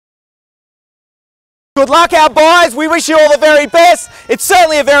Good luck, our buyers. We wish you all the very best. It's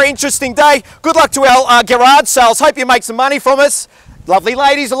certainly a very interesting day. Good luck to our garage sales. Hope you make some money from us. Lovely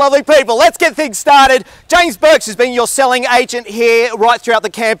ladies and lovely people. Let's get things started. James Burks has been your selling agent here right throughout the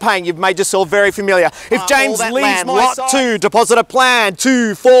campaign. You've made yourself very familiar. If James leaves lot 2, deposit a plan,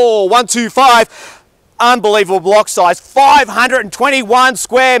 24125. Unbelievable block size, 521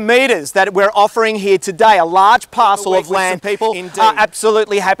 square metres that we're offering here today. A large parcel of land. People are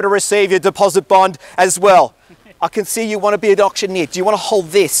absolutely happy to receive your deposit bond as well. I can see you want to be an auctioneer. Do you want to hold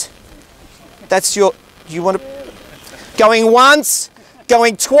this? That's your, do you want to, going once,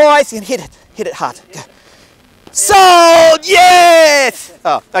 going twice, and hit it hard. Go. Sold! Yes!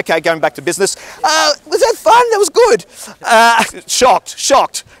 Oh, okay, going back to business. Was that fun? That was good.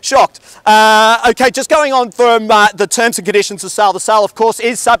 Shocked. Okay, just going on from the terms and conditions of sale. The sale, of course,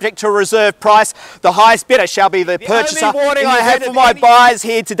 is subject to a reserve price. The highest bidder shall be the purchaser. Only warning I have for my buyers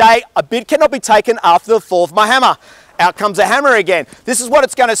here today, a bid cannot be taken after the fall of my hammer. Out comes a hammer again. This is what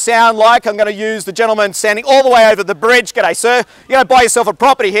it's going to sound like. I'm going to use the gentleman standing all the way over the bridge. G'day, sir. You're going to buy yourself a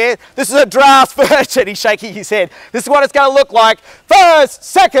property here. This is a draft version. He's shaking his head. This is what it's going to look like. First,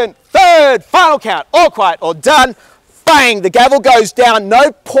 second, third, final count. All quiet, all done. Bang, the gavel goes down.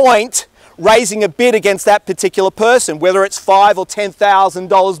 No point raising a bid against that particular person, whether it's $5,000 or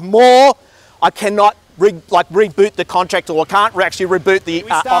 $10,000 more. I cannot reboot the contract, or I can't actually reboot the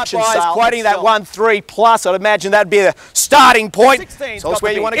auction sale. Quoting that 1.3 plus, I'd imagine that'd be the starting point. So that's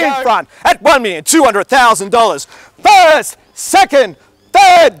where you want to go. In front at $1,200,000. First, second,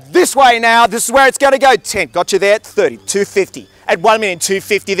 third, this way now. This is where it's going to go. 10, got you there at 30, 250. At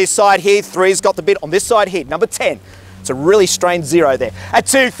 $1,250,000 this side here. 3's got the bid on this side here. Number 10. It's a really strange zero there. At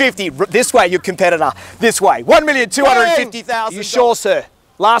 250, this way, your competitor. This way, $1,250,000. You sure, sir?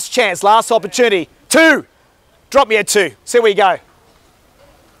 Last chance, last opportunity. 2. Drop me a 2. See where you go.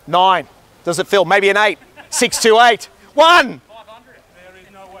 9. Does it fill? Maybe an 8. 628. 1. 500. There is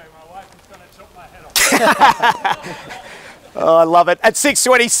no way. My wife is going to chop my head off. Oh, I love it. At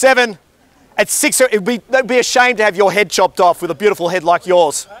 627. At 6, it'd be a shame to have your head chopped off with a beautiful head like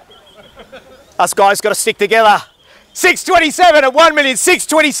yours. Us guys got to stick together. 627 at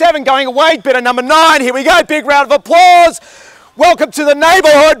 1,627, going away. Bidder number 9. Here we go. Big round of applause. Welcome to the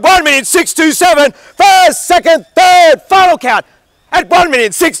neighbourhood. 1,627. First, second, third, final count at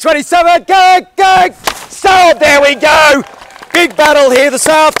 1,627. Go. Sold. There we go. Big battle here this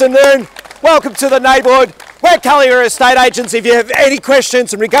afternoon. Welcome to the neighbourhood. We're Collier Estate Agents. If you have any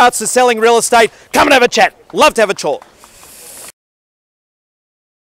questions in regards to selling real estate, come and have a chat. Love to have a talk.